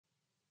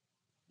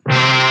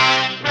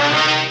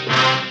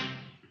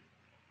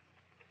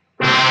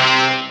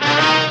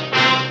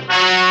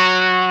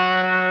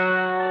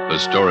The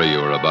story you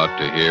are about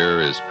to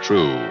hear is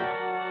true.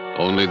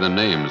 Only the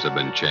names have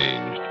been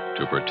changed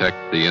to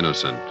protect the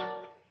innocent.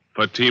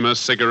 Fatima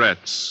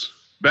Cigarettes,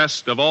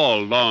 best of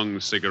all long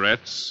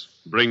cigarettes,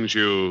 brings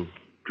you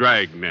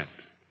Dragnet.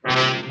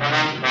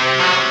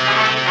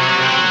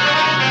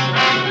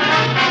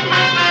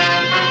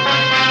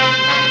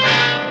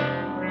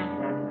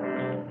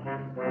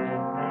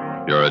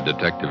 You're a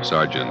detective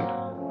sergeant.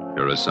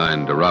 You're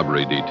assigned to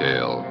robbery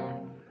detail.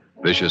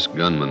 Vicious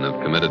gunmen have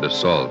committed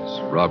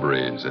assaults,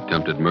 robberies,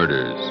 attempted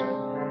murders.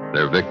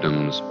 Their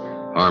victims,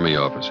 Army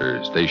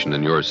officers stationed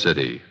in your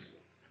city.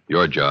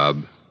 Your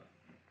job,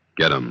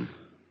 get them.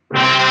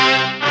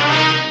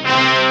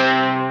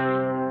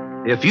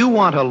 If you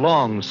want a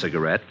long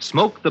cigarette,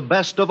 smoke the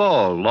best of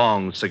all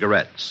long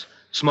cigarettes.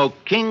 Smoke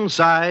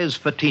king-size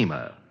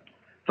Fatima.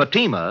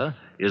 Fatima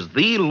is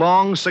the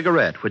long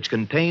cigarette which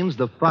contains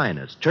the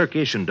finest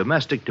Turkish and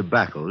domestic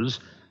tobaccos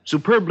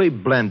superbly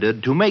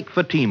blended to make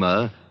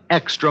Fatima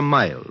extra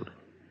mild.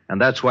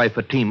 And that's why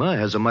Fatima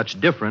has a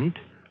much different,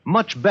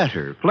 much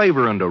better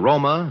flavor and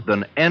aroma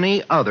than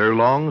any other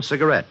long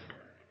cigarette.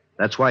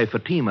 That's why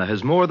Fatima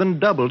has more than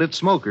doubled its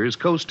smokers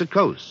coast to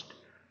coast.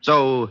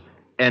 So,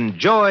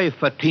 enjoy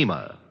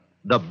Fatima,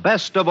 the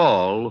best of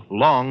all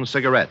long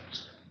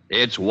cigarettes.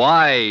 It's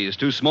wise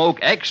to smoke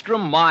extra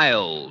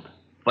mild.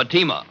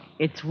 Fatima.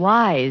 It's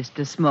wise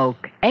to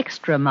smoke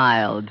extra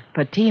mild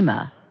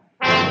Fatima.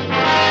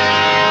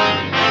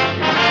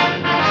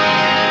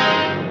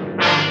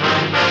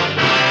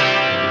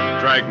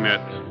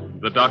 Dragnet,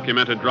 the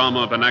documented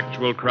drama of an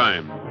actual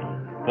crime.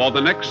 For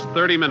the next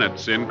 30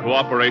 minutes, in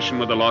cooperation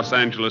with the Los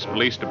Angeles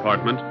Police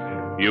Department,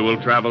 you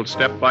will travel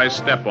step by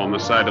step on the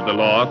side of the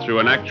law through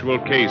an actual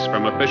case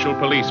from official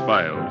police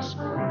files.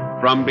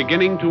 From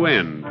beginning to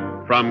end,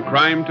 from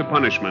crime to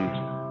punishment,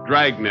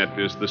 Dragnet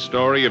is the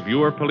story of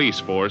your police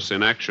force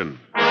in action.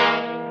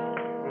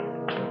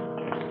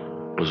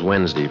 It was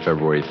Wednesday,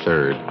 February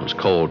 3rd. It was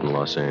cold in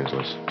Los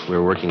Angeles. We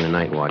were working the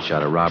night watch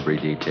out of robbery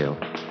detail.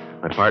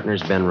 My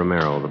partner's Ben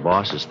Romero. The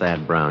boss is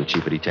Thad Brown,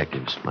 chief of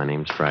detectives. My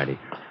name's Friday.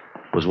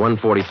 It was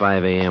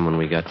 1:45 a.m. when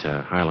we got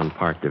to Highland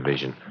Park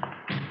Division.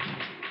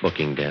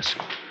 Booking desk.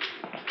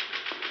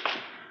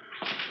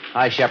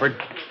 Hi, Shepard.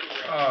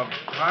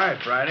 Hi,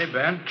 Friday,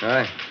 Ben.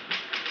 Hi.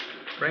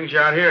 Brings you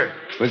out here.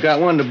 We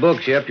got one to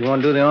book, Shep. You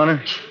want to do the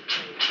honor?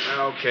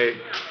 Okay.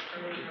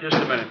 Just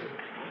a minute.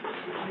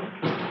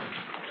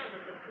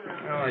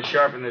 I want to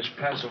sharpen this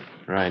pencil.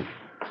 Right.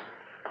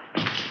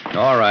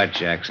 All right,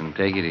 Jackson.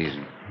 Take it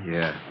easy.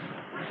 Yeah.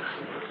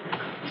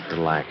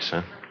 Relax,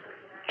 huh?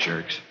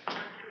 Jerks.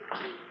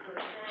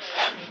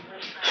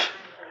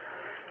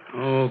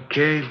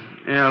 Okay.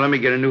 Yeah, let me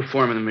get a new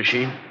form in the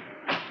machine.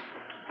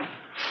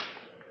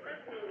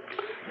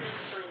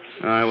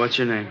 All right, what's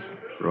your name?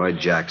 Roy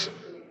Jackson.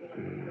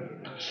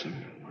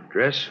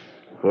 Address?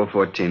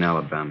 414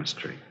 Alabama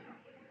Street.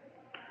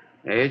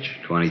 Age?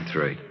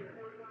 23.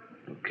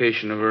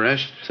 Location of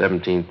arrest?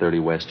 1730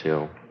 West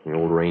Hill, the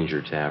old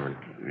Ranger Tavern.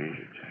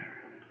 Ranger Tavern.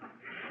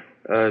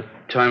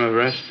 Time of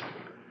arrest?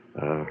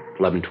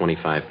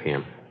 11:25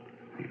 p.m.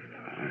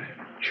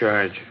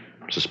 Charge?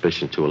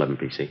 Suspicion 211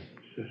 PC.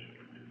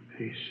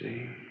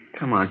 PC.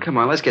 Come on.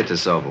 Let's get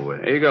this over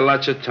with. Hey, you got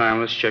lots of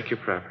time. Let's check your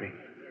property.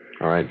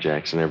 All right,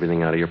 Jackson,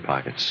 everything out of your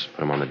pockets.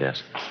 Put them on the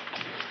desk.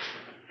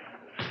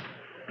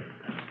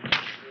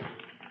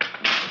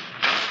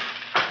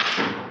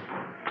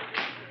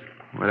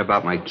 What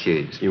about my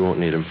keys? You won't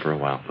need them for a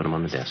while. Put them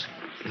on the desk.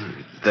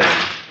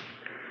 There.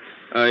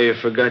 Oh, you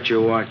forgot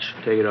your watch.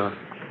 Take it off.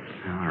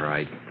 All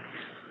right.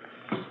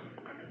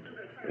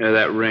 Yeah,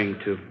 that ring,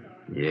 too.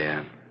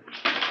 Yeah.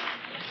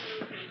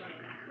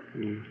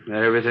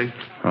 That everything?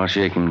 I'll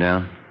shake him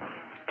down.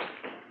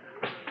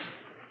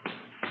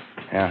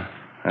 Yeah,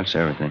 that's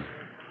everything.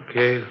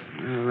 Okay,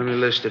 let me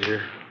list it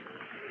here.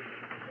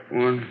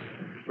 1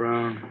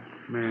 brown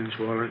man's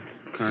wallet.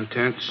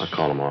 Contents. I'll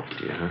call them off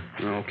to you, huh?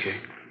 Okay.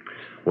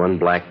 1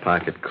 black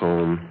pocket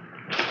comb.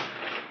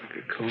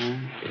 Pocket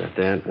comb. Got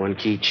that. 1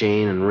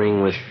 keychain and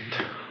ring with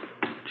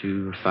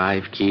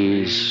 5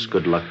 keys.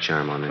 Good luck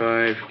charm on it.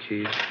 5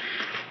 keys.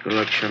 Good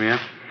luck, chum, yeah?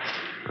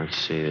 Let's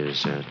see,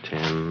 there's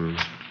 10,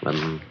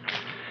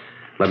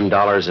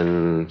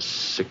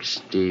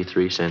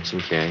 $11.63 in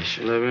cash.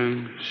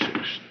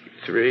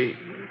 11.63.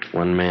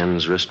 1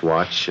 man's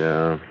wristwatch,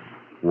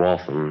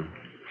 Waltham.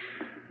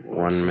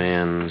 1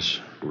 man's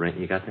ring.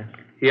 You got that?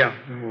 Yeah.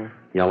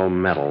 Yellow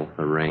metal,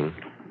 the ring.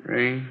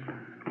 Ring.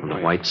 And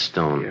a white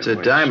stone. Yeah, It's a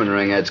diamond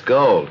ring. That's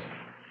gold.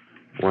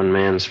 1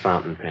 man's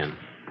fountain pen.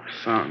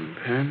 Fountain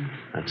pen.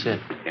 That's it.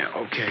 Yeah,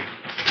 okay.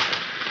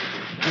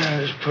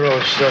 Just put all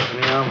the stuff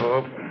in the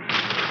envelope.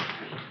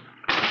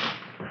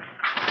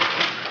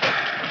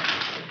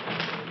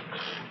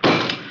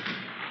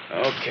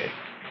 Okay.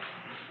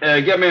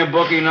 Get me a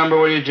booking number,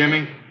 will you,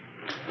 Jimmy?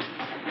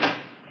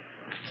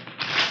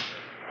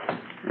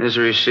 Here's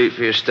a receipt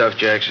for your stuff,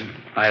 Jackson.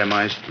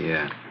 Itemized.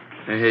 Yeah.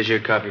 And here's your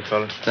copy,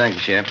 fellas. Thank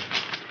you, Shep.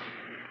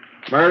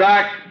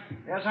 Murdoch.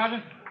 Yes,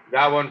 Sergeant?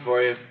 Got one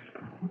for you.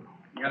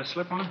 You got a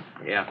slip on?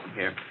 Yeah,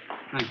 here.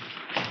 Thanks.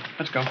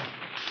 Let's go.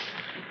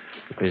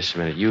 Wait just a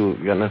minute. You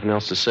got nothing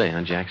else to say,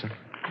 huh, Jackson?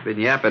 Been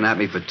yapping at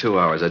me for 2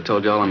 hours. I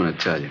told you all I'm going to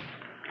tell you.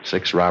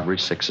 6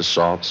 robberies, 6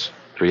 assaults,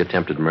 3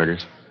 attempted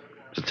murders.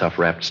 It's a tough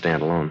rap to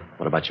stand alone.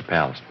 What about your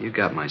pals? You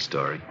got my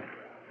story.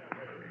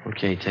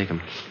 Okay, take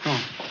them.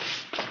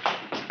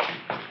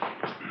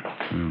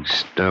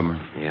 Stubborn.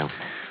 Yeah.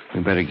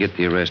 We better get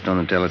the arrest on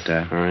the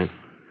teletype. All right.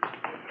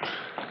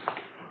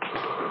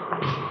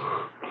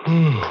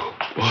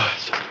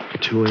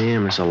 What? 2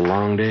 a.m. It's a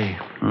long day.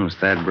 Oh, it's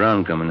Thad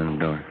Brown coming in the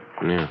door.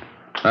 Yeah.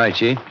 Hi,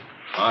 Chief.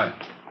 Hi.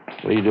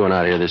 What are you doing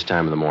out here this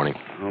time of the morning?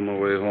 On my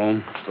way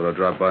home, thought I'd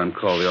drop by and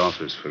call the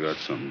office. Forgot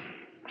something.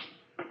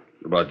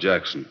 About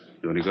Jackson.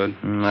 Do any good?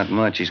 Not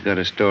much. He's got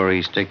a story.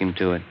 He's sticking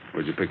to it.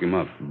 Where'd you pick him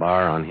up?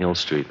 Bar on Hill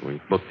Street.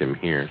 We booked him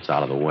here. It's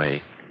out of the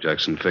way.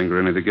 Jackson finger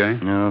any of the gang?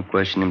 No,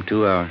 questioned him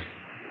 2 hours.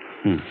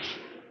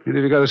 Either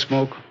of you got a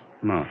smoke?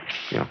 No.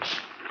 Yeah.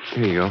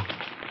 Here you go.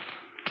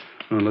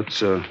 Well,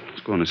 let's go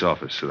in this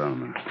office. Sit down a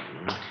minute.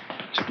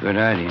 It's a good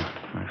idea.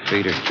 My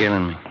feet are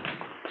killing me.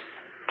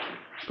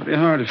 Pretty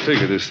hard to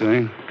figure this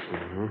thing.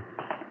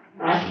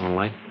 All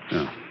right.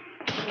 Yeah.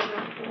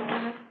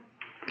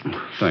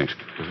 Thanks.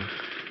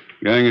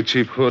 Gang of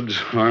cheap hoods,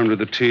 armed to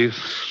the teeth,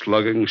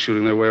 slugging,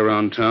 shooting their way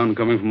around town,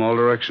 coming from all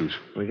directions.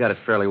 We got it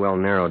fairly well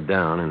narrowed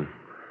down, and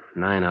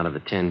 9 out of the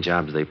 10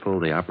 jobs they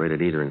pulled, they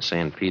operated either in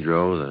San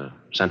Pedro, the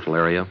central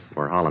area,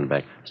 or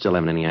Hollenbeck. Still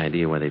haven't any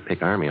idea why they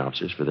pick Army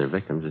officers for their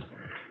victims.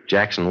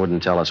 Jackson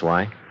wouldn't tell us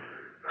why.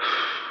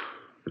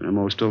 The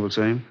MO still the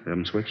same? They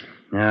haven't switched?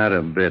 Not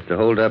a bit. The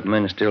hold-up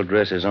men still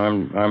dress as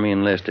Army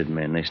enlisted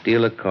men. They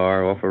steal a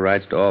car, offer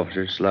rights to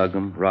officers, slug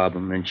them, rob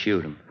them, and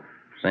shoot them.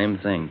 Same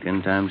thing,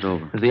 10 times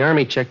over. Has the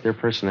Army checked their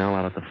personnel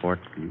out at the fort?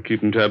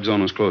 Keeping tabs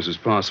on as close as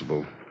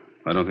possible.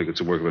 I don't think it's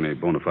the work of any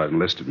bona fide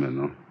enlisted men,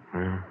 though.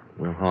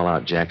 We'll haul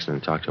out Jackson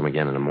and talk to him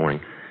again in the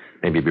morning.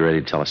 Maybe he'll be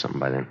ready to tell us something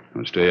by then.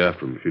 I'll stay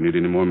after him. If you need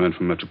any more men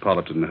from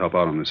Metropolitan to help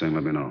out on this thing,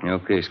 let me know.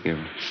 Okay,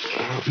 Skipper.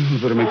 You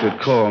better make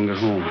that call and get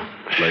home.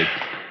 Late.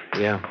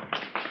 Yeah.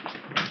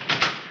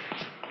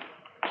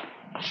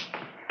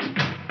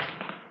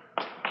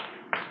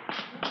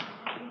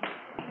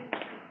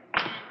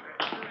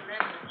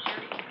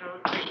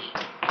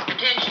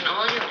 Attention,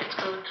 all units,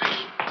 code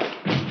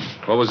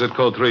 3. What was it,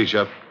 code 3,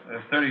 Shep?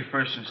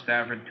 31st and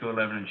Stafford,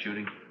 211 and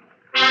shooting.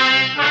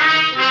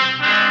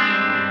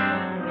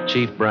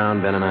 Chief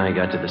Brown, Ben, and I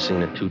got to the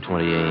scene at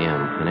 2:20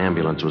 a.m. An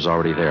ambulance was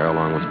already there,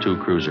 along with 2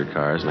 cruiser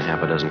cars and a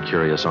half a dozen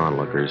curious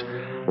onlookers.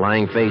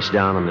 Lying face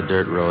down on the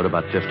dirt road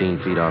about 15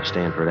 feet off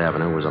Stanford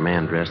Avenue was a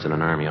man dressed in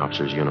an Army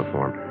officer's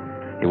uniform.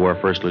 He wore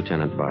first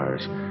lieutenant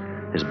bars.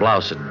 His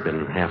blouse had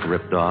been half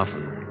ripped off,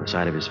 and the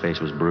side of his face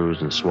was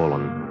bruised and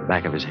swollen. The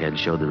back of his head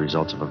showed the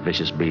results of a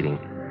vicious beating.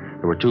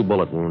 There were 2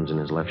 bullet wounds in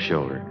his left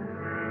shoulder.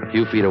 A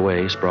few feet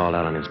away, sprawled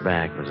out on his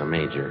back, was a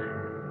major.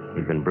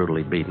 He'd been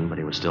brutally beaten, but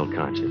he was still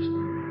conscious.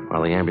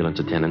 While the ambulance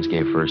attendants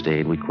gave first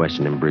aid, we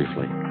questioned him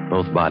briefly.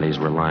 Both bodies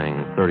were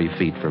lying 30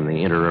 feet from the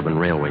interurban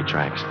railway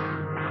tracks.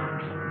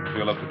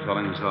 Feel up to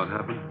telling us how it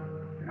happened?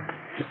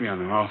 Hit me on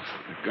the mouth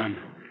with a gun.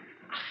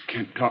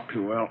 Can't talk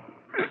too well.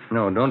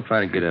 No, don't try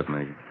to get up,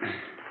 Major.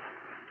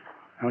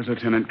 How's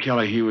Lieutenant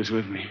Kelly? He was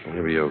with me.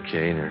 He'll be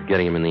okay. They're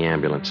getting him in the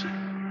ambulance.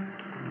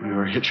 We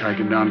were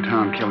hitchhiking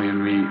downtown, Kelly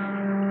and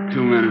me.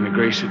 2 men in a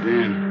gray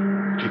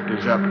sedan picked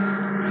us up.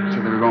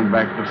 Said they were going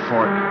back to the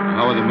fort.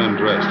 How were the men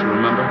dressed? Do you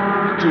remember?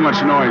 Too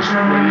much noise.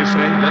 What do you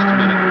say? Just a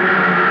minute.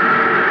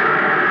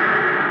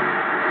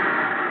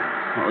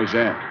 What was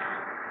that?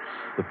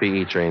 The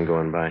PE train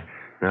going by.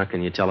 Now,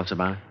 can you tell us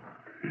about it?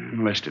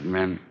 Enlisted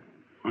men.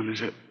 One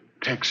is a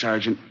tech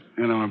sergeant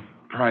and on a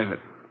private.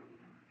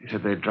 He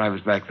said they'd drive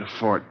us back to the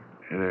fort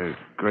in a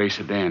gray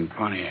sedan,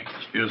 Pontiac.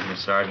 Excuse me,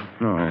 Sergeant.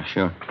 Oh,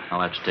 sure.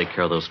 I'll have to take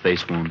care of those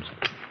face wounds.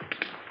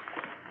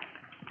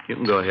 You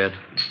can go ahead.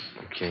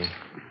 Okay.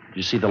 Did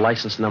you see the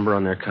license number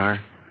on their car?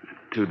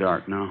 Too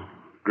dark, no.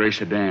 Gray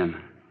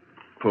sedan.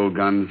 Pulled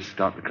guns,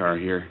 stopped the car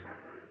here.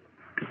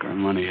 Took our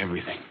money,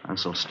 everything.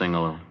 This'll sting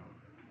a little.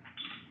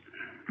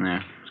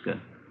 There, it's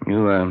good.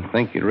 You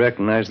think you'd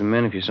recognize the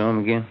men if you saw them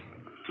again?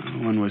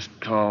 One was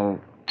tall,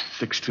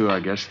 6'2",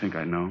 I guess. Think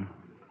I know him.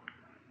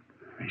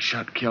 They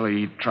shot Kelly.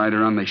 He tried to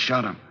run. They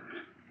shot him.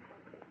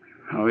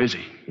 How is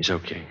he? He's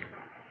okay.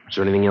 Is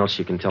there anything else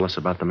you can tell us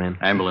about the men?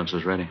 Ambulance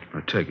is ready.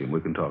 Now, take him.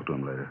 We can talk to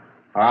him later.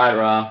 All right,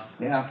 Rob.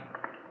 Yeah.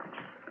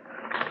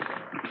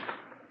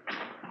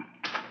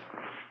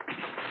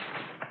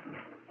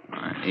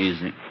 All right,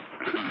 easy.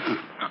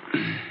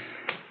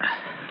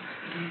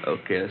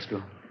 Okay, let's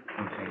go.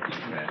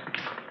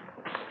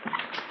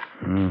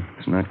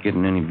 It's not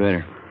getting any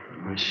better.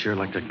 They sure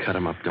like to cut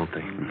him up, don't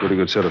they? Pretty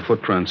good set of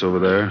footprints over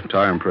there.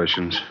 Tire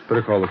impressions.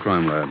 Better call the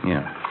crime lab.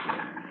 Yeah.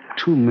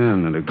 2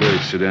 men in a gray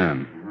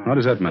sedan. How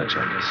does that match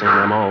up?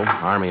 Same MO,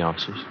 Army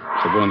officers.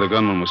 So one of the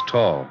gunmen was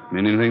tall.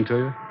 Mean anything to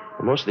you?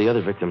 Well, most of the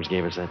other victims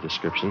gave us that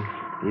description.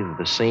 Either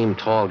the same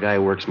tall guy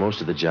works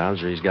most of the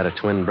jobs, or he's got a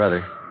twin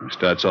brother. The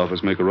stats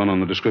office make a run on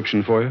the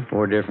description for you?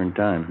 4 different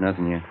times.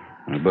 Nothing yet.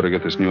 I better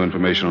get this new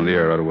information on the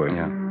air right away.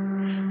 Yeah.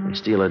 They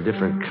steal a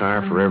different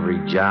car for every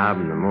job,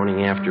 and the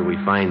morning after we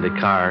find the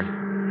car,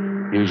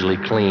 Usually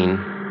clean,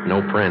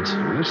 no prints.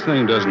 This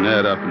thing doesn't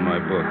add up in my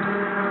book.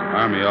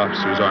 Army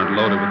officers aren't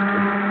loaded with...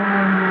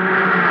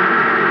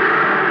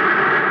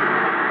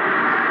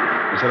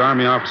 I said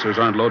Army officers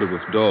aren't loaded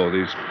with dough.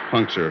 These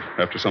punks are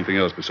after something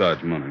else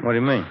besides money. What do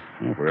you mean?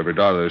 Well, for every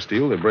dollar they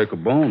steal, they break a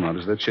bone. How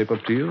does that shape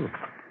up to you?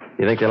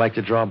 You think they like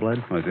to draw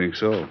blood? I think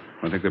so.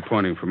 I think they're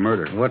pointing for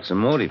murder. What's the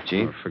motive,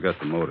 Chief? Oh, forget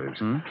the motives.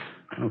 I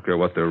don't care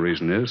what their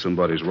reason is.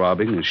 Somebody's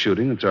robbing and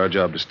shooting. It's our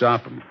job to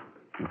stop them.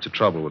 What's the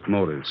trouble with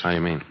motives? How do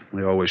you mean?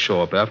 They always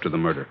show up after the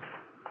murder.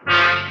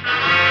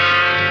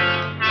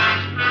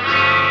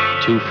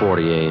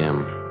 2:40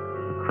 a.m.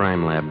 The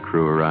crime lab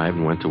crew arrived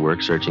and went to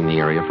work searching the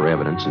area for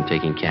evidence and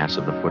taking casts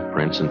of the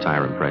footprints and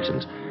tire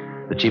impressions.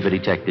 The chief of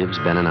detectives,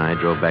 Ben, and I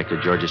drove back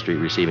to Georgia Street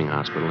Receiving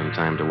Hospital in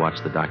time to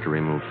watch the doctor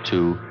remove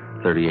 2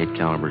 .38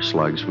 caliber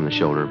slugs from the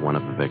shoulder of one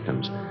of the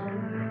victims.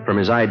 From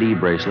his ID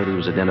bracelet, he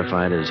was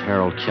identified as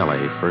Harold Kelly,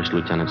 1st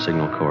Lieutenant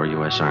Signal Corps,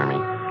 U.S. Army.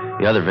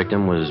 The other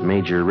victim was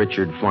Major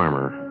Richard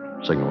Farmer,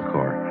 Signal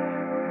Corps.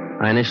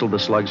 I initialed the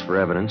slugs for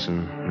evidence,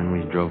 and then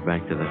we drove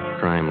back to the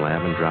crime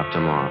lab and dropped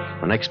them off.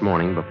 The next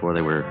morning, before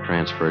they were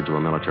transferred to a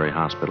military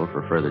hospital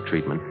for further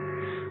treatment,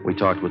 we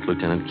talked with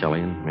Lieutenant Kelly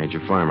and Major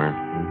Farmer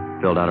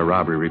and filled out a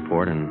robbery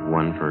report and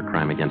one for a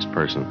crime against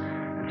person.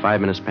 At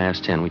 5 minutes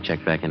past 10, we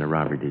checked back into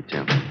robbery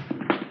detail.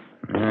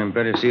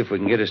 Better see if we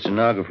can get a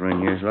stenographer in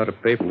here. There's a lot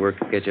of paperwork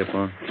to catch up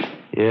on.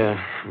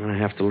 Yeah, I'm going to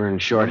have to learn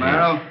shorthand.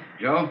 Romero,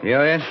 Joe?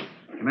 Yeah, Ed?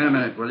 Come in a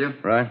minute, will you?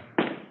 Right.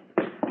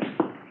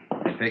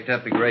 They picked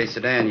up the gray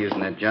sedan using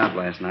that job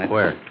last night.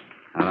 Where?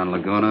 Out on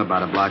Laguna,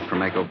 about a block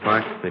from Echo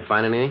Park. They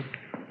find anything?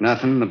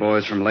 Nothing. The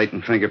boys from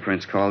Latent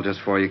Fingerprints called just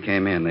before you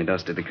came in. They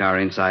dusted the car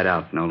inside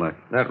out. No luck.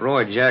 That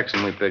Roy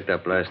Jackson we picked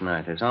up last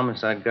night. Has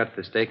homicide got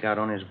the stakeout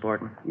on his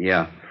apartment?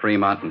 Yeah,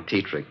 Fremont and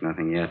Tetrick.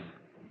 Nothing yet.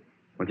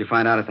 What'd you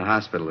find out at the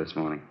hospital this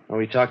morning? Well,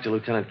 we talked to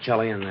Lieutenant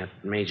Kelly and that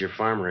Major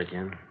Farmer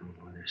again.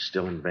 They're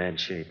still in bad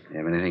shape. You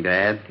have anything to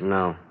add?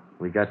 No.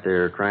 We got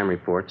their crime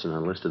reports and a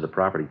list of the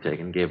property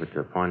taken, gave it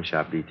to pawn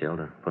shop detail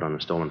to put on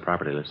the stolen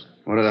property list.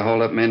 What are the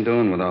hold-up men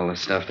doing with all the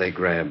stuff they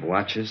grabbed?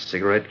 Watches,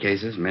 cigarette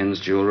cases, men's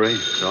jewelry?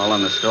 It's all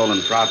on the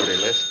stolen property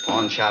list.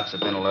 Pawn shops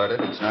have been alerted.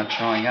 It's not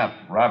showing up.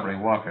 Robbery,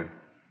 Walker.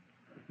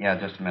 Yeah,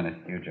 just a minute.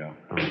 You, Joe.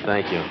 Oh,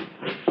 thank you.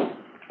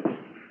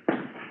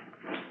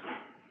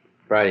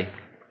 Friday.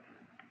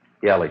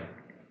 Yelly.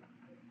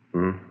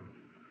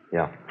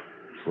 Yeah.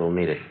 We'll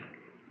meet it.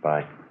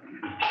 Bye.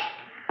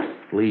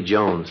 Lee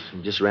Jones.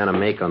 He just ran a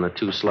make on the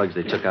 2 slugs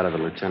they took out of the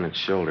lieutenant's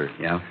shoulder.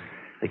 Yeah?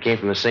 They came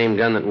from the same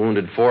gun that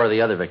wounded 4 of the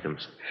other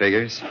victims.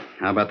 Figures.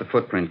 How about the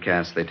footprint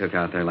cast they took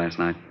out there last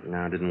night?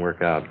 No, it didn't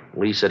work out.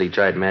 Lee said he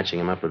tried matching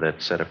him up with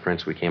that set of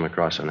prints we came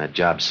across on that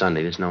job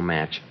Sunday. There's no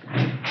match.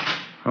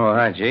 Oh,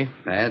 hi, G.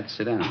 Bad.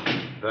 Sit down.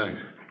 Thanks.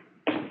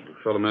 You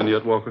fellow men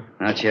yet, Walker?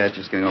 Not yet.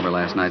 Just going over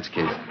last night's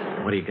case.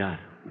 What do you got?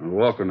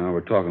 Walker and I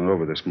were talking it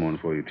over this morning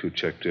before you 2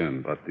 checked in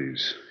about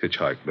these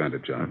hitchhike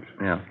bandit jobs.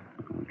 Yeah.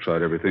 We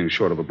tried everything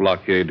short of a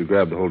blockade to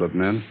grab the hold-up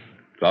men.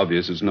 It's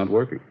obvious it's not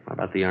working. How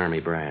about the Army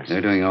brass?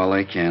 They're doing all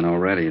they can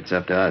already. It's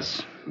up to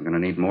us. We're going to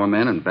need more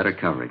men and better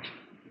coverage.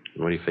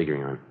 What are you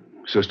figuring on?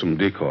 System of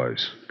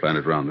decoys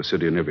planted around the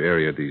city and every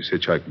area these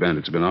hitchhike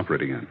bandits have been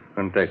operating in.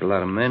 Gonna take a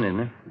lot of men, isn't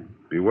it?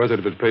 Be worth it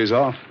if it pays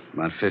off.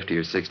 About 50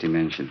 or 60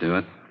 men should do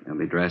it. They'll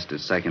be dressed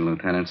as second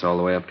lieutenants all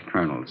the way up to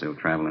colonels. They'll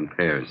travel in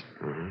pairs.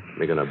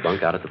 They're going to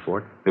bunk out at the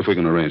fort? If we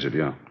can arrange it,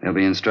 yeah. They'll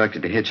be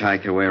instructed to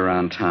hitchhike their way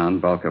around town.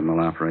 Bulk of them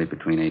will operate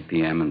between 8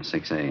 p.m. and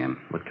 6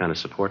 a.m. What kind of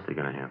support are they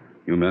going to have?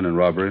 You men in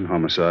robbery and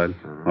homicide.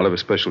 I'll have a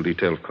special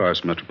detail of cars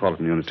from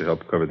Metropolitan Unit to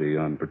help cover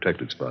the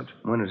unprotected spots.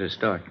 When does it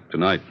start?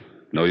 Tonight.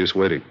 No use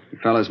waiting. You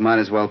fellas might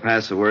as well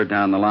pass the word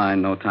down the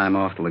line. No time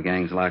off till the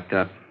gang's locked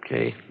up.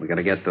 Okay. We got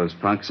to get those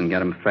punks and get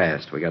them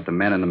fast. We got the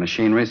men and the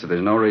machinery, so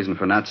there's no reason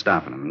for not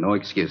stopping them. No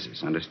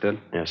excuses. Understood?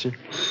 Yes, sir.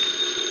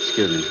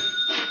 Excuse me.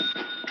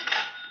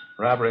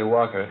 Robbery,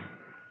 Walker.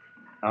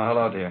 Oh,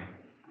 hello, dear.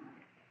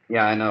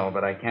 Yeah, I know,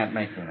 but I can't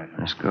make that.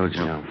 Let's go,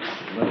 Joe.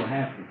 A little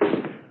happy.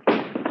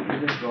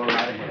 You just go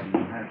right ahead, and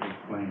I'll have to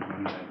explain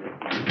things I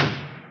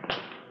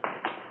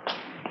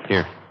did.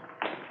 Here.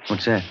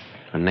 What's that?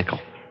 A nickel.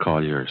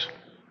 Call yours.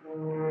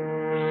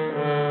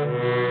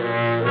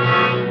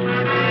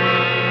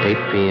 8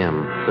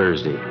 p.m.,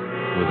 Thursday.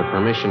 With the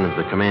permission of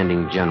the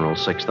commanding general,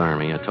 6th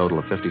Army, a total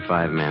of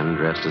 55 men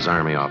dressed as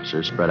Army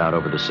officers spread out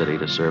over the city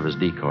to serve as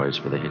decoys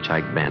for the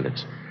hitchhike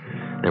bandits.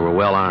 They were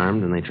well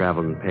armed, and they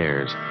traveled in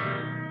pairs.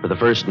 For the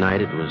first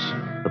night, it was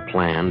the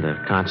plan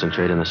to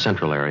concentrate in the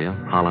central area,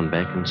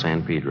 Hollenbeck and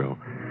San Pedro.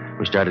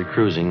 We started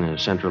cruising the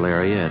central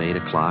area at 8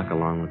 o'clock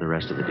along with the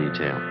rest of the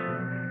detail.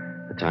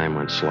 The time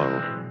went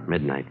slow.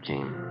 Midnight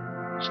came.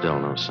 Still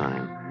no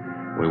sign.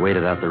 We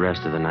waited out the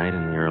rest of the night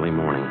and the early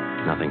morning.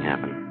 Nothing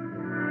happened.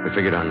 We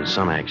figured on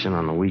some action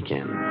on the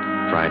weekend.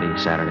 Friday,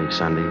 Saturday,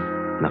 Sunday,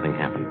 nothing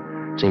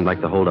happened. Seemed like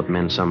the hold-up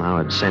men somehow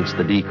had sensed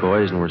the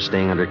decoys and were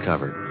staying under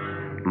cover.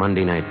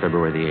 Monday night,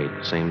 February the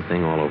 8th, same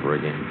thing all over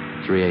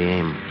again. 3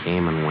 a.m.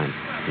 came and went.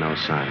 No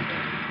sign.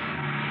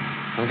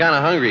 I'm kind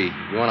of hungry.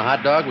 You want a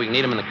hot dog? We can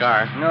eat them in the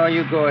car. No,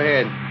 you go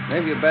ahead.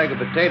 Maybe a bag of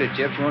potato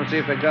chips. You want to see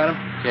if they got them?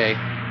 Okay.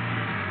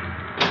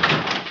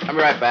 I'll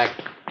be right back.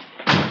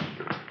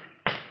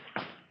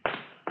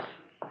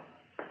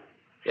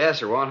 Yes,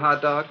 sir. Want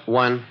hot dog?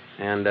 One.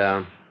 And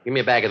give me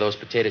a bag of those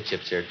potato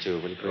chips here,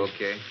 too, will you please?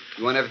 Okay.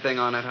 You want everything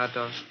on that hot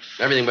dog?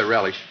 Everything but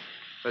relish.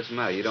 What's the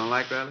matter? You don't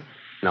like relish?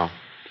 No.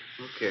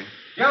 Okay.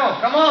 Joe,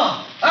 come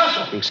on.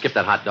 Hustle. You can skip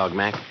that hot dog,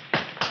 Mac.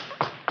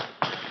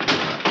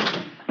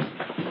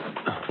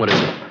 What is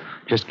it?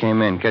 Just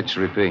came in. Catch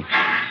the repeat.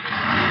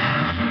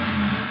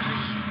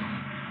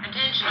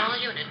 Attention all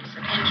units.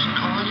 Attention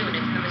all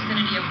units. The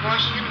vicinity of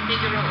Washington and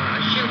Figueroa.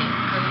 A shooting.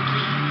 Code 3.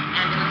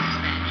 Ambulance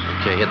dispatch.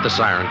 Okay, hit the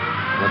siren.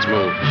 Let's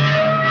move.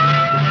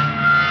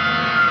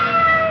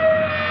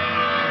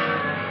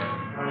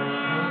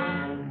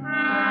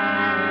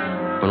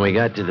 When we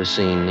got to the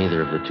scene,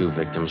 neither of the two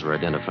victims were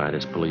identified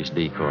as police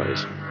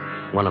decoys.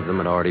 One of them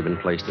had already been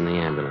placed in the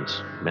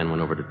ambulance. Ben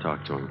went over to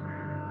talk to him.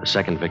 The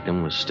second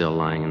victim was still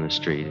lying in the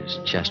street, his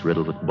chest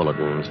riddled with bullet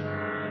wounds.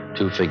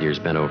 Two figures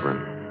bent over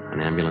him, an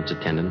ambulance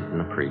attendant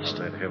and a priest.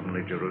 That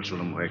heavenly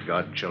Jerusalem where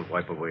God shall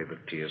wipe away the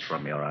tears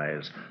from your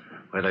eyes,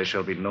 where there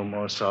shall be no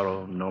more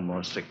sorrow, no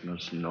more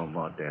sickness, no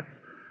more death,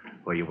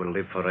 where you will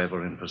live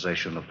forever in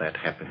possession of that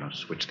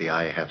happiness which the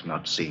eye hath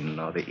not seen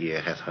nor the ear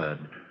hath heard,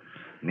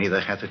 neither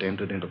hath it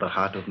entered into the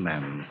heart of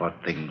man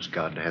what things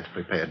God hath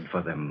prepared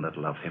for them that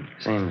love him.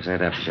 Same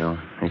setup, Joe.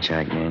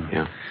 Hitchhike man.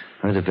 Yeah.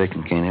 The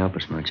victim can't help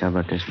us much. How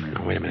about this man?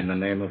 Oh, wait a minute. In the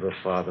name of the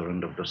Father,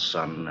 and of the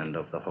Son, and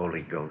of the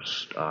Holy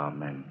Ghost.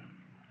 Amen.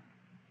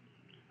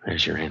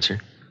 There's your answer.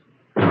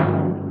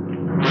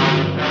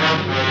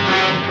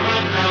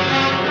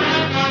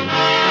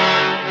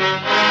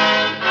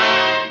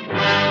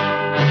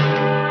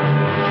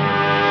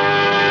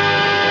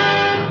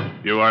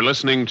 You are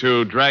listening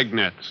to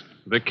Dragnet,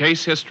 the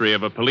case history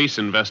of a police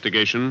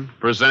investigation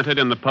presented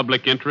in the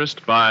public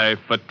interest by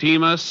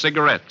Fatima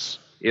Cigarettes.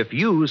 If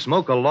you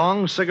smoke a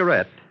long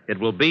cigarette, it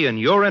will be in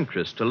your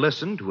interest to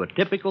listen to a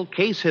typical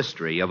case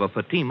history of a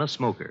Fatima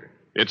smoker.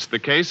 It's the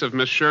case of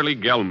Miss Shirley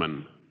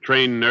Gelman,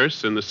 trained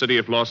nurse in the city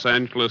of Los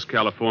Angeles,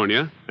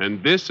 California,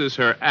 and this is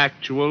her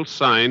actual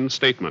signed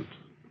statement.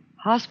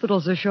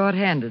 Hospitals are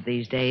short-handed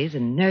these days,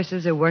 and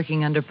nurses are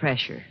working under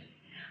pressure.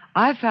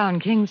 I've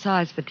found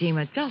king-size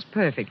Fatima just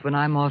perfect when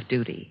I'm off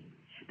duty.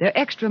 They're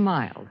extra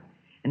mild,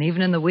 and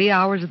even in the wee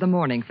hours of the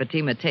morning,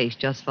 Fatima tastes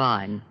just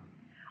fine.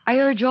 I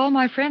urge all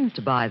my friends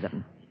to buy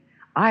them.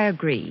 I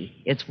agree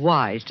it's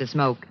wise to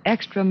smoke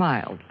extra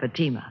mild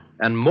Fatima.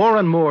 And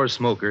more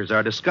smokers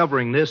are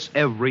discovering this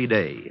every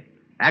day.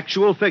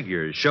 Actual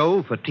figures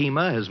show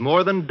Fatima has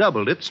more than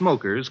doubled its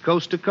smokers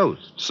coast to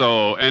coast.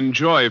 So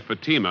enjoy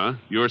Fatima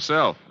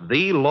yourself.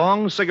 The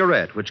long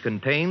cigarette, which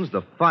contains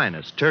the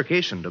finest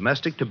Turkish and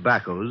domestic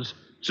tobaccos,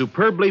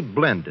 superbly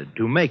blended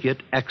to make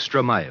it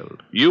extra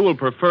mild. You will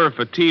prefer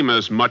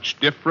Fatima's much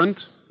different,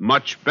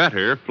 much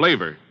better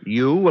flavor.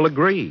 You will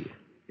agree.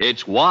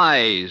 It's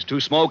wise to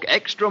smoke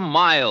extra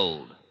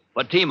mild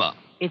Fatima.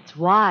 It's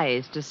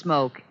wise to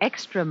smoke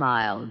extra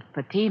mild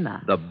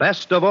Fatima. The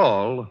best of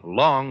all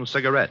long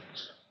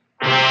cigarettes.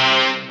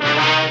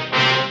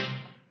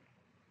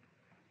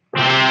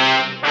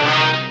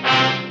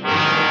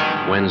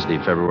 Wednesday,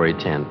 February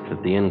 10th.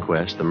 At the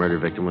inquest, the murder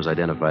victim was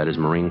identified as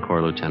Marine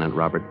Corps Lieutenant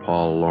Robert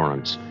Paul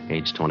Lawrence,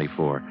 age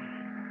 24.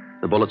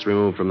 The bullets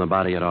removed from the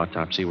body at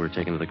autopsy were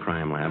taken to the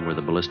crime lab where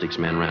the ballistics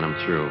men ran them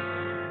through.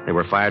 They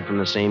were fired from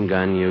the same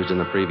gun used in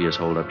the previous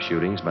hold-up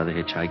shootings by the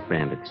hitchhike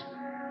bandits.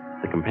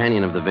 The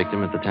companion of the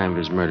victim at the time of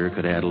his murder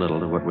could add little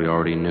to what we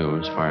already knew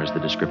as far as the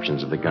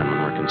descriptions of the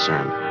gunmen were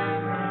concerned.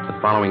 The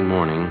following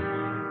morning,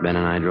 Ben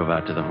and I drove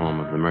out to the home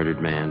of the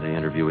murdered man to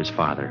interview his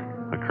father,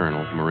 a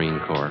colonel, Marine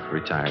Corps,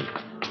 retired.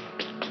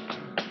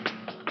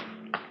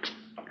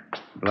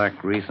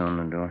 Black wreath on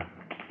the door.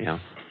 Yeah.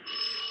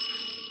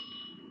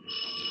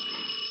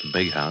 It's a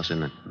big house,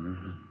 isn't it?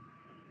 Mm-hmm.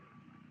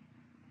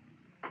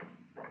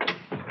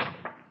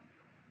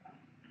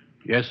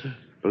 Yes, sir?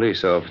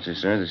 Police officer,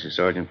 sir. This is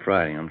Sergeant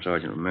Friday. I'm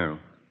Sergeant Romero.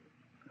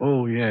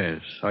 Oh,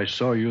 yes. I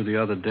saw you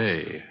the other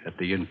day at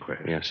the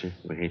inquest. Yes, sir.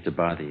 We hate to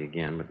bother you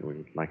again, but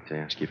we'd like to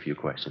ask you a few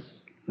questions.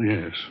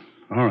 Yes.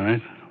 All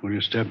right. Will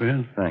you step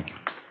in? Thank you.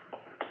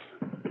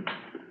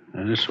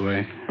 This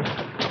way.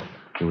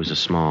 He was a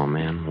small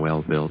man,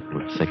 well-built,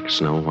 with thick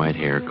snow-white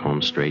hair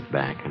combed straight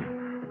back and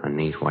a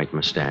neat white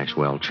mustache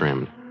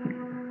well-trimmed.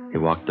 He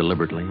walked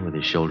deliberately with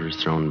his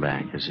shoulders thrown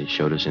back as he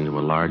showed us into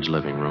a large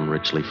living room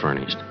richly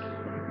furnished.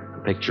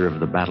 A picture of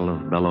the Battle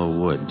of Belleau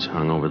Woods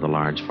hung over the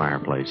large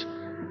fireplace.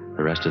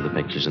 The rest of the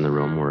pictures in the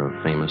room were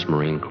of famous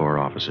Marine Corps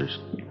officers.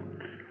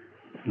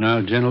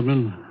 Now,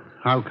 gentlemen,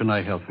 how can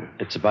I help you?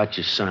 It's about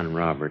your son,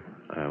 Robert.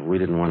 We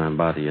didn't want to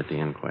bother you at the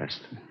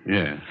inquest.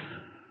 Yes.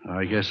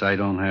 I guess I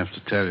don't have to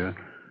tell you.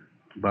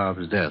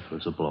 Bob's death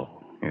was a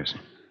blow. Yes, sir.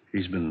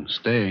 He's been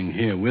staying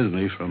here with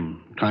me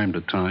from time to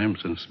time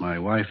since my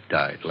wife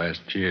died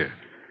last year.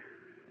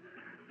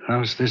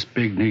 House this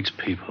big needs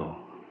people.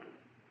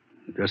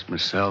 Just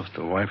myself,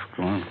 the wife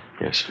gone.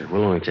 Yes, sir.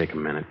 We'll only take a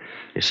minute.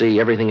 You see,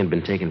 everything had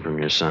been taken from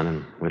your son,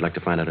 and we'd like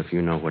to find out if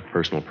you know what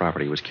personal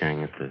property he was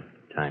carrying at the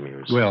time he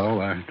was...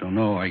 Well, I don't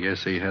know. I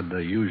guess he had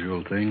the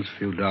usual things, a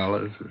few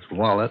dollars, his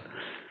wallet,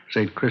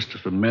 St.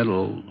 Christopher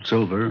medal,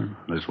 silver,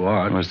 his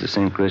watch. Was the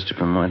St.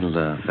 Christopher medal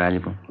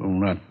valuable? Oh,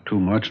 not too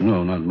much,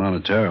 no, not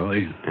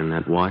monetarily. And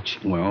that watch?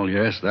 Well,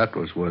 yes, that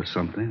was worth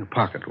something, a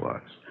pocket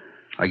watch.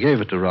 I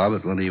gave it to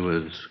Robert when he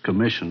was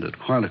commissioned at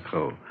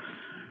Quantico.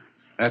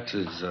 That's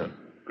his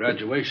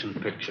graduation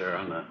picture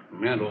on the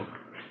mantel.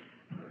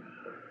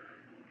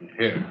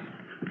 Here.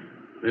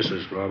 This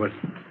is Robert.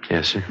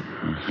 Yes, sir.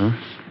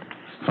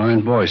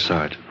 Fine boy,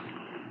 Sergeant.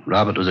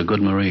 Robert was a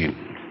good Marine.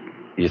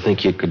 You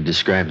think you could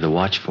describe the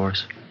watch for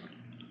us?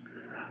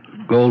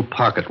 Gold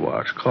pocket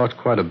watch. Cost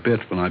quite a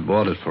bit when I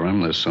bought it for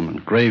him. There's some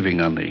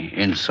engraving on the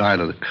inside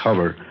of the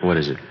cover. What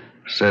is it?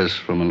 Says,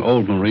 from an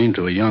old Marine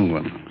to a young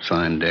one.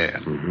 Signed,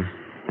 Dad.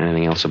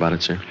 Anything else about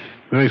it, sir?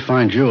 Very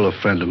fine jeweler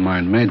friend of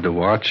mine made the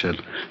watch. It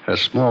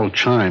has small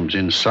chimes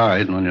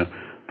inside, and when you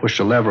push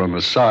the lever on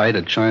the side,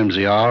 it chimes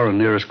the hour and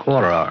nearest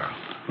quarter hour.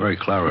 Very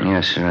clever.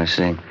 Yes, sir, I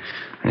see.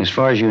 As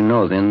far as you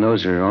know, then,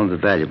 those are all the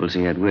valuables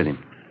he had with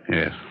him.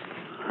 Yes.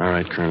 All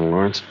right, Colonel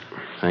Lawrence.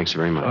 Thanks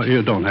very much. Oh,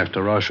 you don't have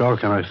to rush off.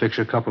 Can I fix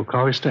you a cup of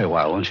coffee? Stay a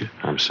while, won't you?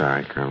 I'm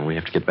sorry, Colonel. We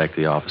have to get back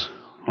to the office.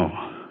 Oh.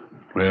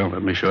 Well,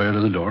 let me show you to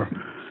the door.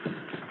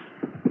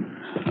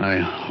 I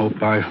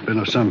hope I've been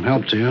of some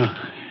help to you.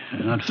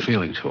 You're not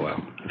feeling too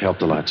well. It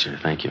helped a lot, sir.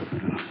 Thank you.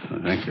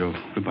 Thank you.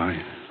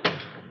 Goodbye.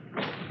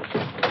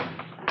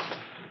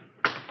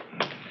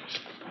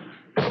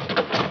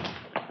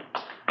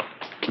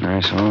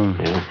 Nice home.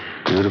 Yeah.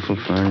 Beautiful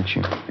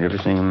furniture.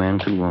 Everything a man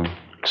could want.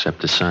 Except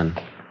the sun.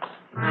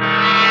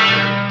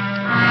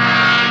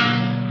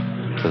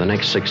 For the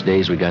next 6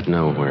 days, we got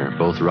nowhere.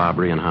 Both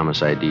robbery and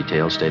homicide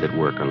details stayed at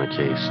work on the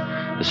case.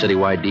 The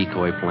citywide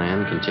decoy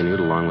plan continued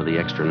along with the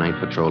extra night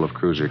patrol of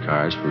cruiser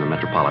cars from the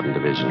Metropolitan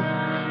Division.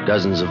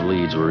 Dozens of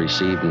leads were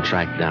received and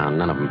tracked down.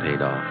 None of them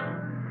paid off.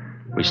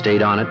 We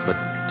stayed on it, but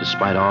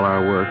despite all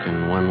our work,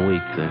 in 1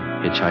 week, the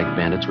hitchhike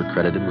bandits were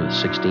credited with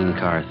 16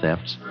 car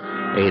thefts,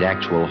 8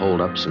 actual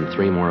holdups, and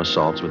 3 more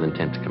assaults with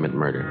intent to commit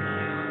murder.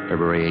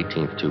 February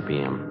 18th, 2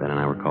 p.m. Ben and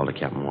I were called to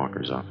Captain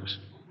Walker's office.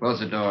 Close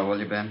the door, will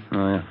you, Ben?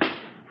 Oh, yeah.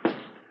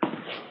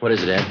 What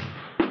is it, Ed?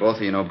 Both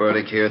of you know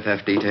Burdick here,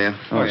 theft detail?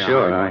 Oh, yeah,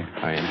 sure.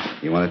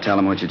 You want to tell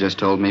him what you just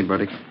told me,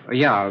 Burdick?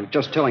 Yeah, I was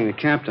just telling the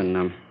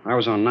captain. I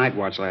was on night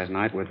watch last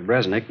night with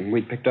Resnick, and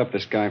we picked up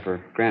this guy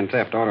for grand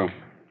theft auto.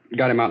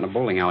 Got him out in a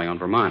bowling alley on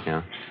Vermont.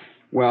 Yeah?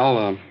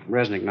 Well,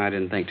 Resnick and I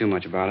didn't think too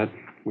much about it.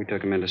 We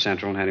took him into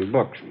Central and had him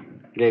booked.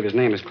 Gave his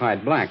name as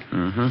Clyde Black.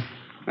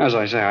 As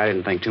I say, I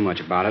didn't think too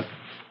much about it.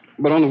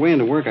 But on the way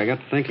into work, I got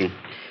to thinking.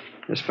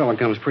 This fella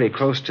comes pretty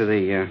close to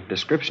the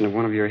description of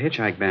one of your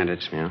hitchhike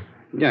bandits. Yeah?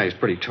 Yeah, he's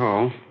pretty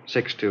tall,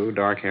 6'2",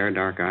 dark hair,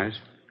 dark eyes.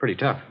 Pretty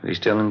tough. He's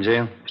still in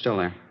jail? Still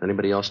there.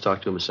 Anybody else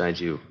talk to him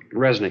besides you?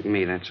 Resnick and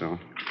me, that's all.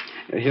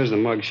 Here's the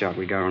mug shot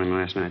we got on him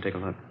last night. Take a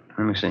look.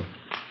 Let me see.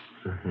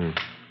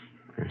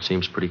 It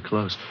seems pretty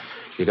close.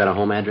 You got a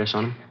home address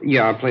on him?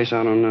 Yeah, our place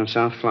out on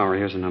South Flower.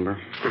 Here's the number.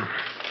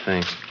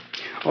 Thanks.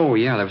 Oh,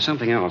 yeah, there was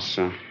something else.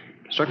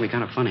 Struck me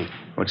kind of funny.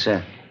 What's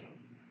that?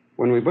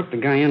 When we booked the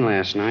guy in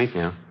last night...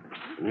 Yeah?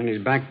 In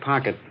his back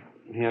pocket,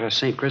 he had a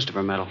St.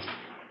 Christopher medal.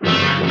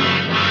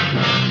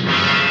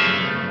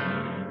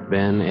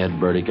 Ben, Ed,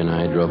 Burdick, and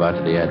I drove out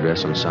to the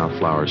address on South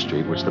Flower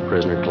Street, which the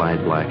prisoner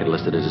Clyde Black had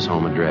listed as his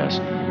home address.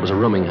 It was a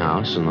rooming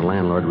house, and the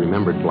landlord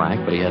remembered Black,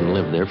 but he hadn't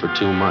lived there for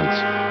 2 months.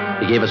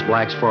 He gave us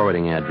Black's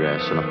forwarding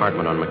address, an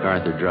apartment on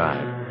MacArthur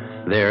Drive.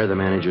 There, the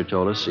manager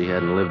told us he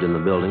hadn't lived in the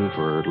building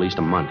for at least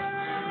a month.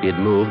 He had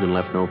moved and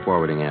left no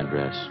forwarding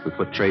address. We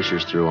put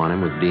tracers through on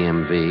him with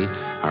DMV,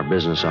 our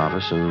business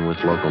office, and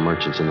with local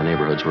merchants in the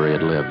neighborhoods where he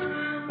had lived.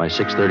 By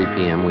 6:30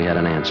 p.m., we had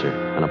an answer.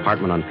 An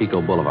apartment on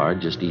Pico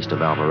Boulevard, just east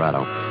of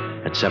Alvarado.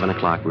 At 7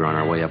 o'clock, we were on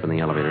our way up in the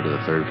elevator to the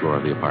 3rd floor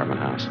of the apartment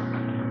house.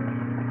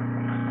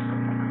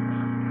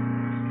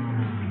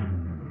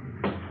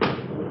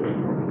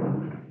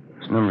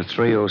 It's number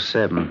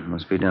 307.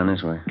 Must be down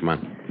this way. Come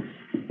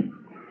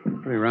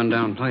on. Pretty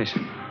run-down place.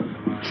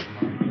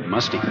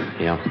 Musty.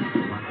 Yeah.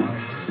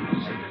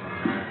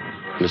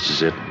 This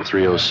is it,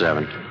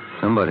 307.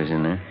 Somebody's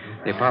in there.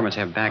 The apartments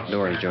have back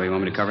doors, Joe. You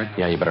want me to cover it?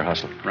 Yeah, you better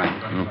hustle. Right.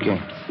 Okay.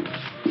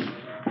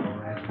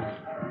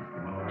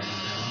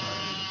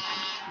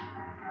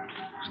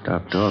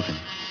 Stop talking.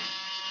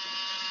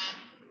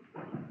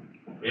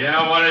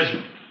 Yeah, what is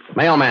it?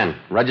 Mailman,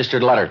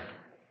 registered letter.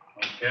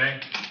 Okay.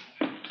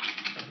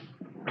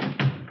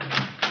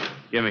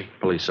 Give me.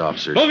 Police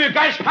officers. Move you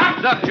guys. Pop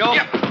up, Joe.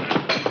 Yep.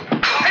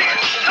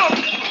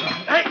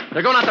 Hey,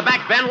 they're going out the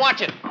back, Ben.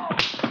 Watch it.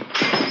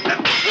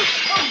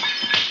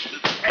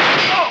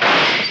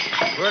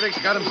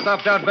 Burdick's got him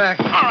stopped out back.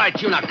 All right,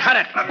 you now cut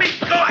it. Let me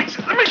go. I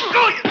said, let me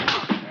go.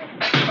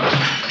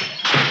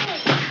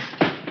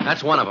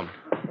 That's one of them.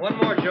 One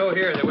more, Joe,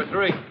 here. There were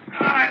 3. All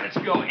right, let's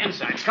go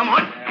inside. Come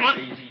on. Come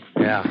on.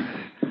 Yeah,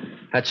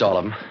 that's all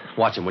of them.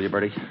 Watch them, will you,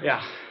 Bertie?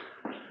 Yeah.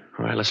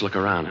 All right, let's look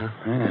around, huh?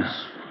 Yeah.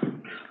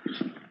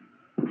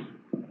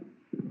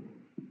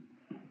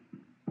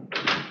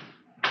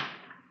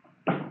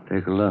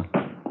 Take a look.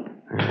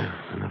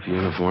 Yeah, enough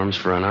uniforms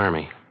for an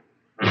army.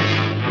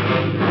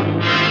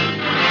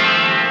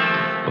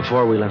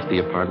 Before we left the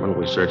apartment,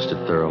 we searched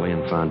it thoroughly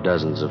and found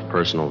dozens of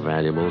personal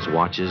valuables,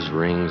 watches,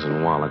 rings,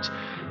 and wallets.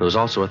 There was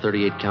also a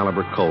 .38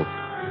 caliber Colt.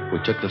 We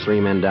took the three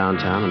men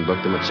downtown and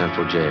booked them at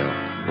Central Jail.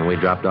 And we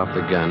dropped off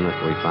the gun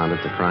that we found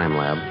at the crime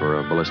lab for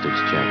a ballistics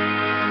check.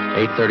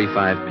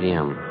 8:35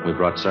 p.m. We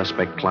brought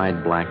suspect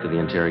Clyde Black to the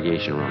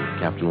interrogation room.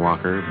 Captain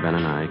Walker, Ben,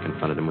 and I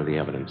confronted him with the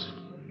evidence.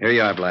 Here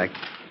you are, Black.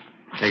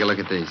 Take a look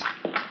at these.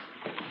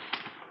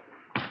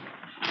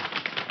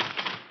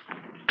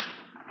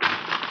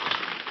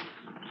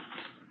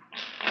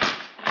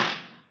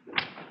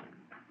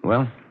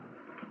 Well,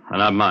 they're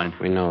not mine.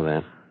 We know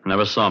that.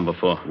 Never saw them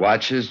before.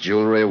 Watches,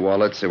 jewelry,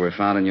 wallets, they were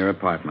found in your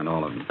apartment,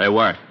 all of them. They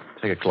were.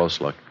 Take a close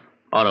look.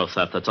 Auto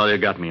theft, that's all you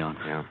got me on.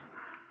 Yeah.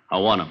 I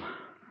won them.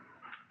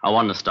 I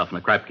won the stuff in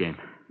the crap game.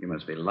 You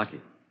must be lucky.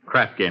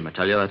 Crap game, I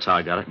tell you. That's how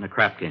I got it, in a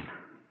crap game.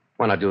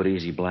 Why not do it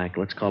easy, Black?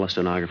 Let's call a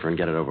stenographer and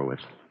get it over with.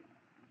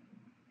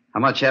 How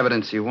much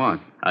evidence do you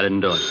want? I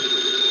didn't do it.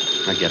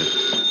 I get it.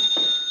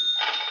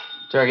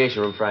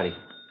 Interrogation room, Friday.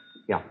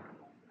 Yeah.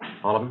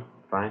 All of them?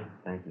 Fine.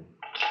 Thank you.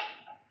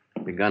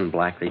 The gun,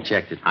 Black. They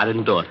checked it. I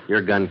didn't do it.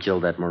 Your gun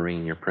killed that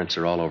Marine. Your prints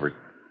are all over it.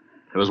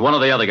 It was one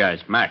of the other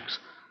guys, Max.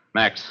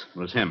 Max, it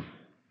was him.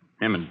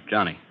 Him and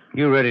Johnny.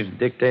 You ready to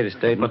dictate a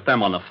statement? Put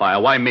them on the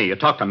file. Why me? You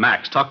talk to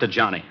Max. Talk to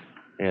Johnny.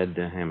 Ed,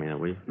 hand me that,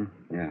 will you?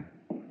 Yeah.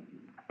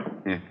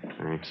 Here.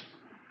 Thanks.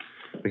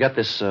 We got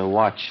this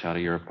watch out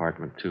of your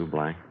apartment, too,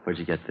 Black. Where'd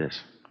you get this?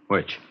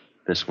 Which?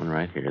 This one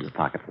right here, the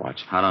pocket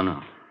watch. I don't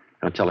know.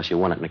 Don't tell us you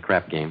won it in a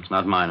crap game. It's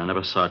not mine. I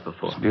never saw it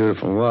before. It's a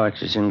beautiful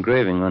watch. It's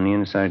engraving on the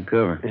inside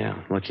cover.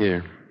 Yeah, look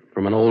here.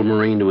 From an old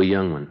Marine to a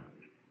young one.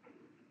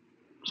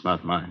 It's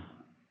not mine.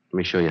 Let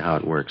me show you how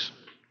it works.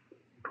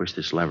 Push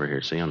this lever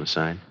here, see, on the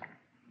side?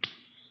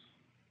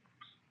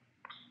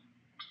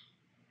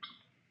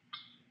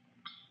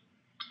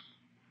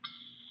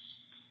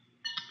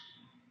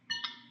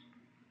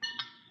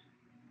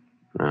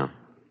 Now,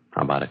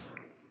 how about it?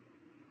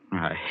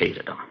 I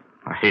hated them.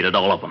 I hated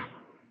all of them.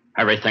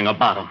 Everything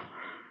about them.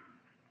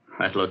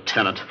 That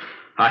lieutenant.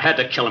 I had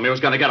to kill him. He was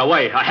going to get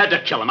away. I had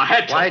to kill him. I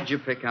had to. Why'd you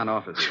pick on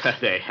officers?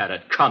 They had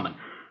it coming.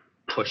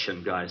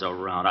 Pushing guys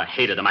around. I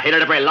hated them. I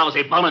hated every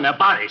lousy bone in their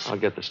bodies. I'll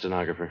get the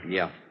stenographer.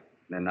 Yeah.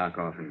 Then knock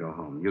off and go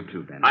home. You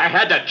too, Ben. I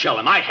had to kill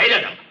him. I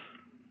hated him.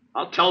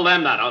 I'll tell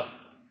them that.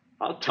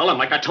 I'll tell them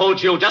like I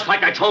told you, just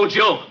like I told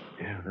you.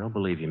 Yeah, they'll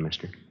believe you,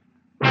 mister.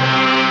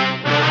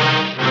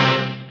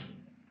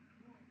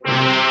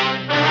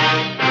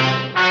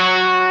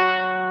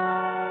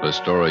 The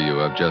story you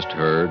have just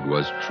heard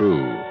was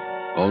true.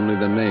 Only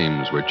the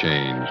names were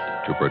changed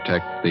to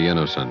protect the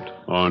innocent.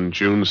 On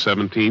June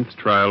 17th,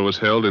 trial was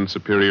held in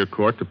Superior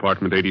Court,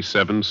 Department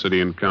 87,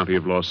 City and County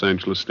of Los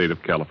Angeles, State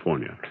of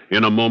California.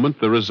 In a moment,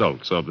 the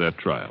results of that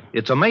trial.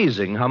 It's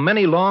amazing how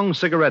many long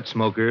cigarette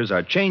smokers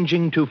are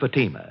changing to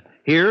Fatima.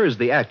 Here is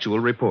the actual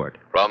report.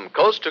 From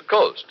coast to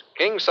coast,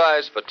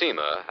 king-size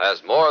Fatima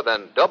has more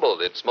than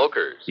doubled its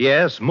smokers.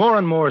 Yes, more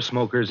and more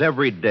smokers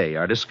every day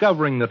are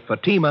discovering that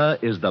Fatima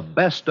is the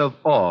best of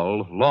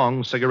all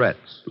long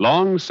cigarettes.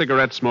 Long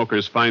cigarette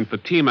smokers find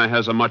Fatima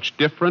has a much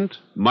different,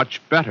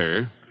 much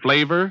better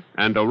flavor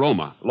and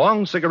aroma.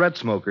 Long cigarette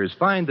smokers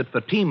find that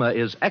Fatima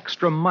is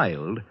extra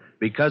mild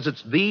because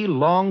it's the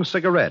long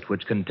cigarette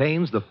which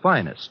contains the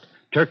finest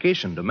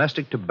Turkish and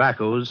domestic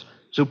tobaccos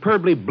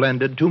superbly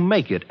blended to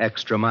make it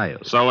extra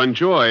mild. So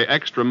enjoy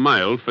extra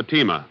mild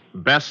Fatima,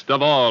 best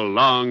of all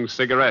long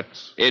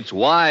cigarettes. It's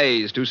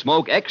wise to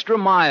smoke extra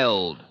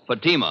mild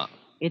Fatima.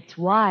 It's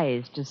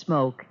wise to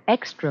smoke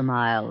extra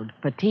mild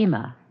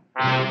Fatima.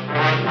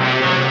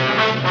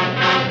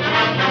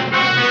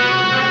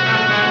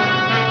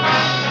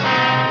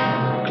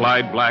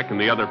 Clyde Black and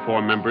the other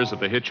 4 members of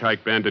the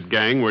Hitchhike Bandit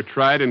gang were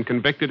tried and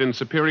convicted in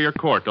Superior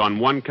Court on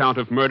 1 count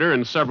of murder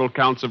and several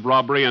counts of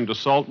robbery and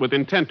assault with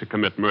intent to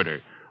commit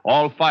murder.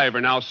 All 5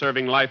 are now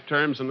serving life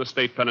terms in the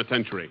state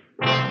penitentiary.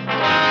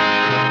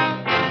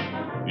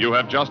 You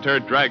have just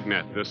heard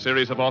Dragnet, a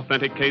series of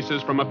authentic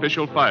cases from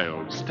official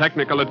files.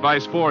 Technical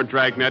advice for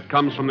Dragnet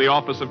comes from the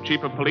Office of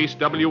Chief of Police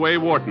W.A.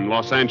 Wharton,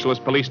 Los Angeles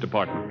Police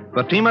Department.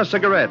 Fatima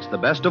Cigarettes, the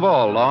best of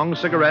all long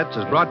cigarettes,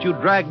 has brought you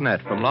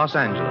Dragnet from Los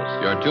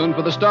Angeles. You're tuned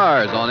for the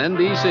stars on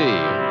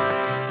NBC.